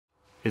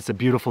It's a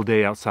beautiful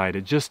day outside.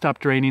 It just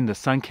stopped raining, the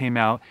sun came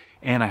out,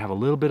 and I have a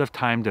little bit of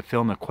time to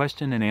film a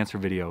question and answer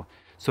video.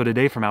 So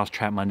today for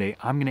Mousetrap Monday,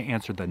 I'm going to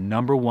answer the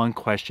 #1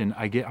 question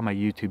I get on my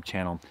YouTube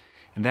channel.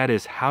 And that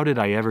is, how did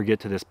I ever get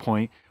to this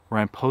point where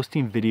I'm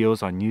posting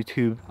videos on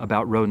YouTube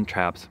about rodent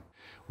traps?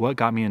 What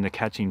got me into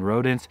catching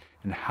rodents,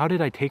 and how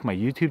did I take my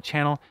YouTube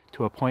channel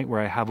to a point where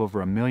I have over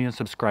 1 million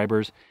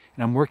subscribers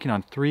and I'm working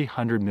on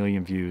 300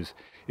 million views?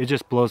 It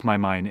just blows my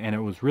mind, and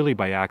it was really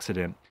by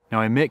accident. Now,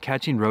 I admit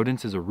catching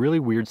rodents is a really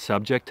weird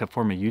subject to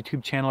form a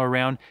YouTube channel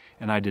around,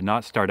 and I did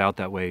not start out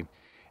that way.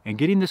 And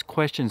getting this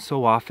question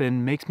so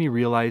often makes me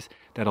realize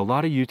that a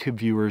lot of YouTube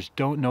viewers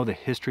don't know the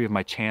history of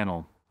my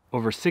channel.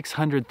 Over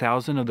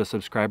 600,000 of the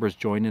subscribers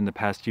joined in the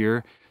past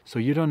year, so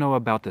you don't know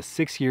about the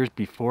 6 years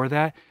before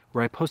that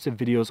where I posted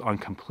videos on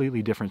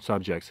completely different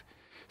subjects.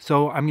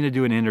 So I'm going to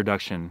do an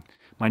introduction.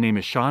 My name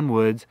is Shawn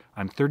Woods.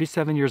 I'm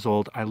 37 years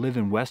old. I live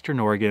in Western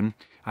Oregon.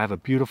 I have a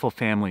beautiful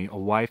family, a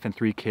wife and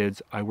 3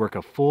 kids. I work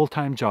a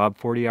full-time job,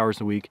 40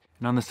 hours a week.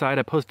 And on the side,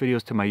 I post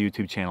videos to my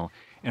YouTube channel.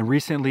 And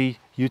recently,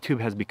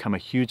 YouTube has become a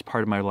huge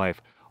part of my life.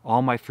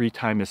 All my free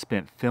time is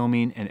spent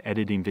filming and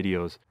editing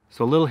videos.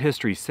 So a little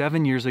history,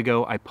 7 years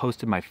ago, I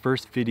posted my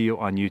first video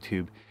on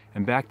YouTube.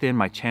 And back then,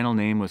 my channel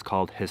name was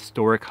called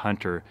Historic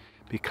Hunter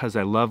because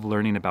I love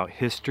learning about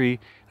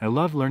history. And I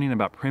love learning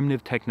about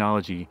primitive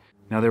technology.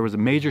 Now, there was a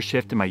major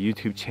shift in my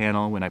YouTube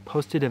channel when I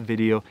posted a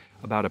video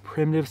about a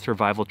primitive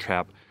survival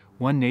trap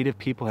one native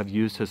people have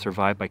used to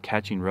survive by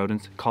catching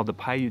rodents called the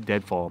Paiute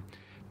deadfall.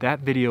 That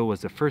video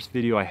was the first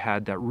video I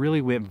had that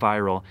really went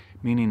viral,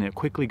 meaning it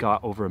quickly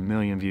got over 1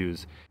 million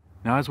views.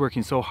 Now, I was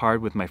working so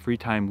hard with my free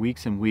time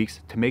weeks and weeks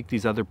to make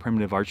these other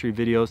primitive archery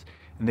videos,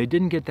 and they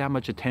didn't get that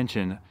much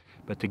attention,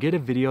 but to get a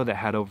video that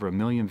had over 1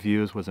 million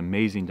views was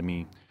amazing to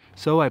me.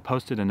 So I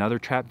posted another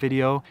trap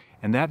video,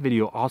 and that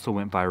video also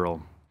went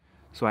viral.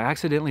 So I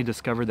accidentally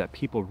discovered that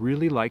people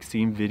really like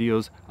seeing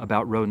videos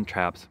about rodent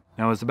traps.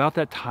 Now, it was about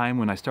that time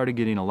when I started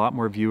getting a lot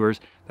more viewers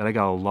that I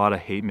got a lot of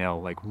hate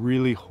mail, like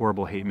really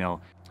horrible hate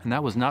mail. And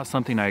that was not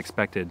something I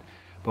expected.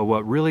 But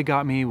what really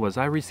got me was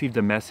I received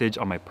a message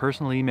on my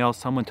personal email.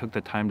 Someone took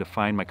the time to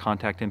find my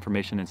contact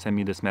information and send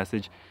me this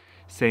message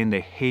saying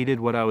they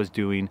hated what I was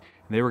doing and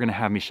they were going to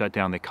have me shut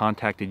down. They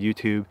contacted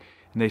YouTube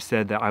and they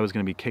said that I was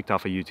going to be kicked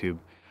off of YouTube.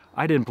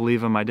 I didn't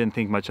believe them. I didn't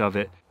think much of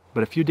it.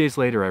 But a few days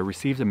later, I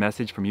received a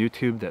message from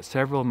YouTube that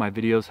several of my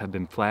videos had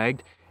been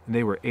flagged and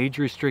they were age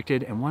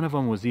restricted, and one of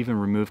them was even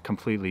removed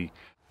completely.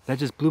 That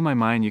just blew my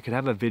mind. You could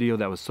have a video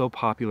that was so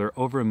popular,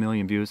 over 1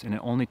 million views, and it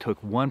only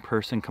took one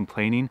person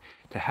complaining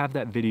to have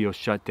that video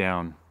shut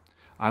down.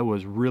 I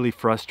was really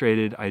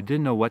frustrated. I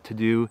didn't know what to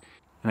do,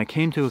 and I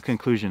came to a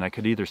conclusion. I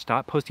could either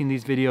stop posting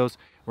these videos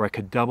or I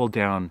could double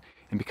down.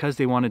 And because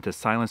they wanted to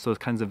silence those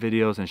kinds of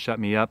videos and shut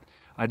me up,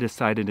 I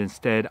decided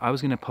instead I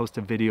was going to post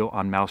a video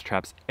on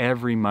mousetraps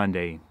every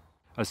Monday.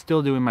 I was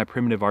still doing my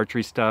primitive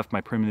archery stuff,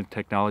 my primitive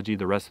technology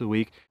the rest of the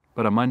week,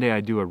 but on Monday I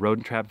do a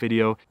rodent trap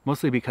video,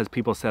 mostly because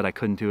people said I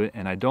couldn't do it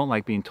and I don't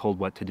like being told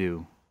what to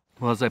do.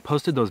 Well, as I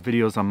posted those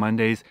videos on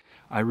Mondays,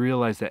 I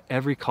realized that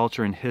every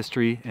culture in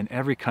history and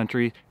every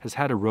country has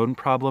had a rodent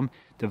problem,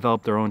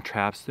 developed their own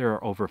traps. There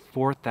are over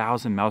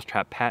 4,000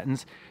 mousetrap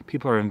patents.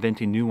 People are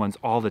inventing new ones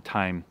all the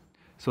time.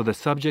 So the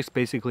subject's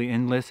basically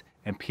endless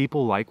and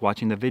people like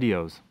watching the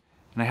videos.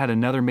 And I had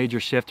another major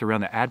shift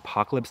around the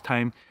adpocalypse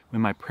time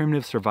when my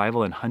primitive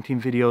survival and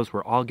hunting videos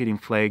were all getting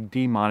flagged,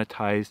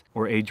 demonetized,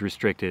 or age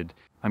restricted.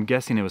 I'm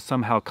guessing it was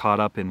somehow caught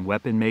up in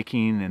weapon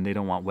making and they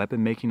don't want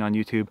weapon making on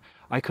YouTube.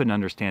 I couldn't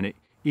understand it.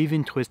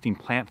 Even twisting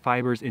plant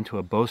fibers into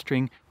a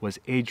bowstring was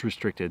age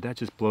restricted. That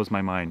just blows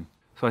my mind.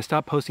 So I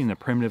stopped posting the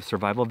primitive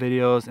survival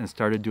videos and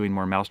started doing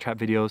more mousetrap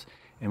videos.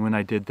 And when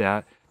I did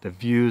that, the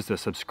views, the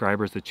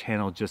subscribers, the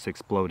channel just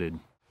exploded.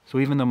 So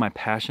even though my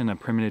passion of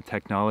primitive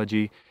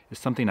technology is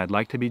something I'd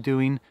like to be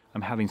doing,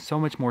 I'm having so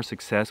much more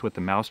success with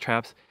the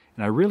mousetraps,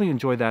 and I really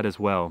enjoy that as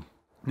well.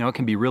 Now, it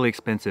can be really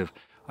expensive.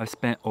 I've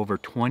spent over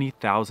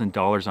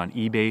 $20,000 on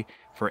eBay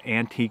for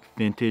antique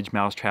vintage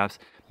mousetraps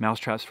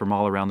from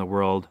all around the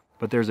world.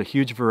 But there's a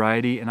huge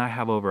variety, and I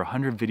have over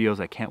 100 videos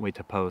I can't wait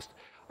to post.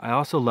 I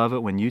also love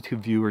it when YouTube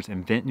viewers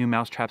invent new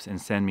mousetraps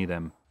and send me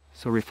them.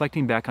 So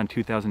reflecting back on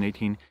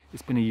 2018,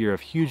 it's been a year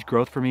of huge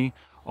growth for me,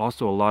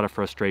 also a lot of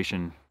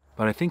frustration.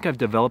 But I think I've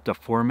developed a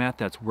format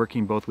that's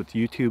working both with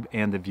YouTube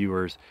and the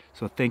viewers,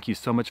 so thank you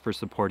so much for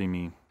supporting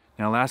me.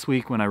 Now, last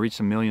week when I reached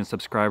 1 million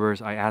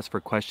subscribers, I asked for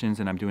questions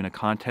and I'm doing a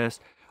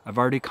contest. I've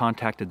already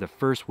contacted the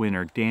first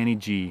winner, Danny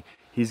G.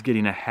 He's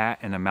getting a hat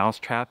and a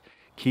mousetrap.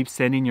 Keep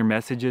sending your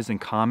messages and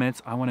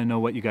comments. I want to know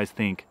what you guys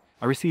think.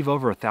 I receive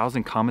over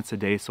 1,000 comments a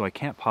day, so I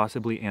can't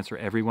possibly answer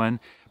everyone,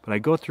 but I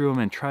go through them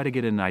and try to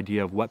get an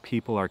idea of what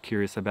people are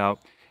curious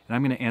about, and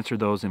I'm going to answer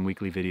those in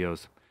weekly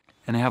videos.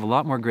 And I have a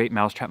lot more great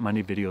Mousetrap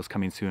Monday videos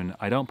coming soon.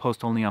 I don't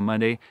post only on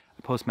Monday.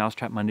 I post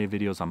Mousetrap Monday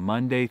videos on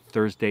Monday,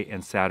 Thursday,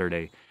 and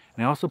Saturday.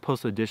 And I also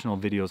post additional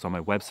videos on my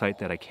website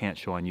that I can't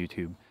show on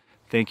YouTube.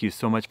 Thank you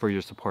so much for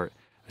your support,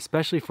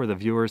 especially for the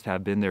viewers that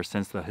have been there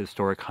since the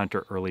Historic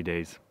Hunter early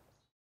days.